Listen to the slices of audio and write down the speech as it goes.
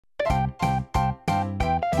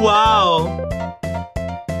Wow!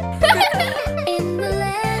 In the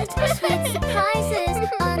land of sweet surprises,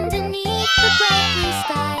 underneath the bright blue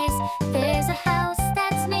skies, there's a house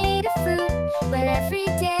that's made of fruit, where every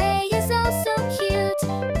day is oh so cute.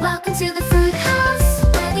 Welcome to the fruit house,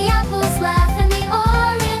 where the apples laugh and the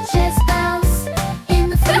oranges bounce. In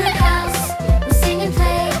the fruit house, we sing and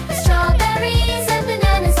play with strawberries and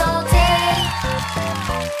bananas all day.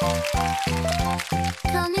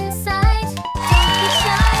 Come inside, don't be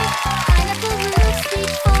shy. Pineapple roofs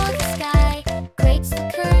reach for the sky. Grapes, the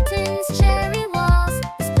curtains, cherry walls.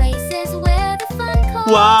 This place is where the fun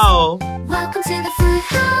calls. Wow! Welcome to the fruit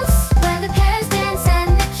house, where the pears dance and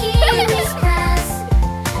the kiwis press.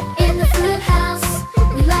 In the fruit house,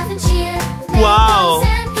 we laugh and cheer. Wow.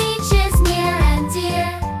 Mangoes and peaches near and dear.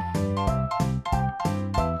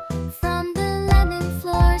 From the lemon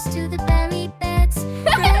floors to the berry beds,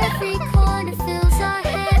 every corner fills our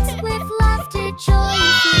heads with laughter, joy,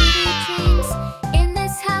 and fruity dreams. In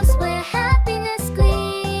this house where happiness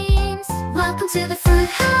gleams. Welcome to the fruit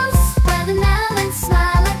house, where the melons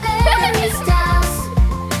smile at berries douse.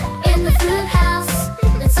 In the fruit house,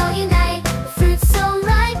 let's all unite. Fruits so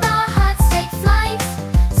ripe, our hearts take flight.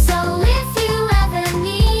 So if you ever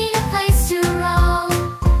need a place to roam,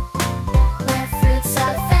 where fruits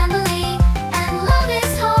are family and love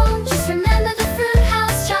is home, just remember the fruit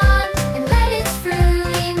house charm and let its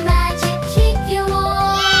fruity magic keep you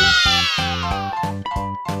warm.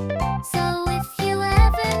 So if you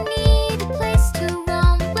ever need a place to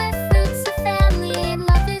roam, where fruits are family and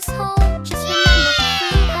love is home, just remember the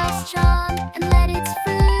fruit house charm and let its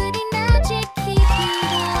fruity magic keep you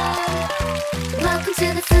warm. Welcome to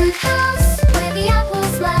the fruit house, where the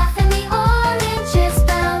apples laugh and the oranges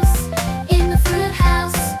bounce. In the fruit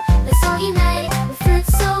house, let's all unite. With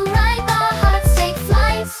fruits so ripe, our hearts take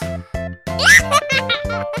flight.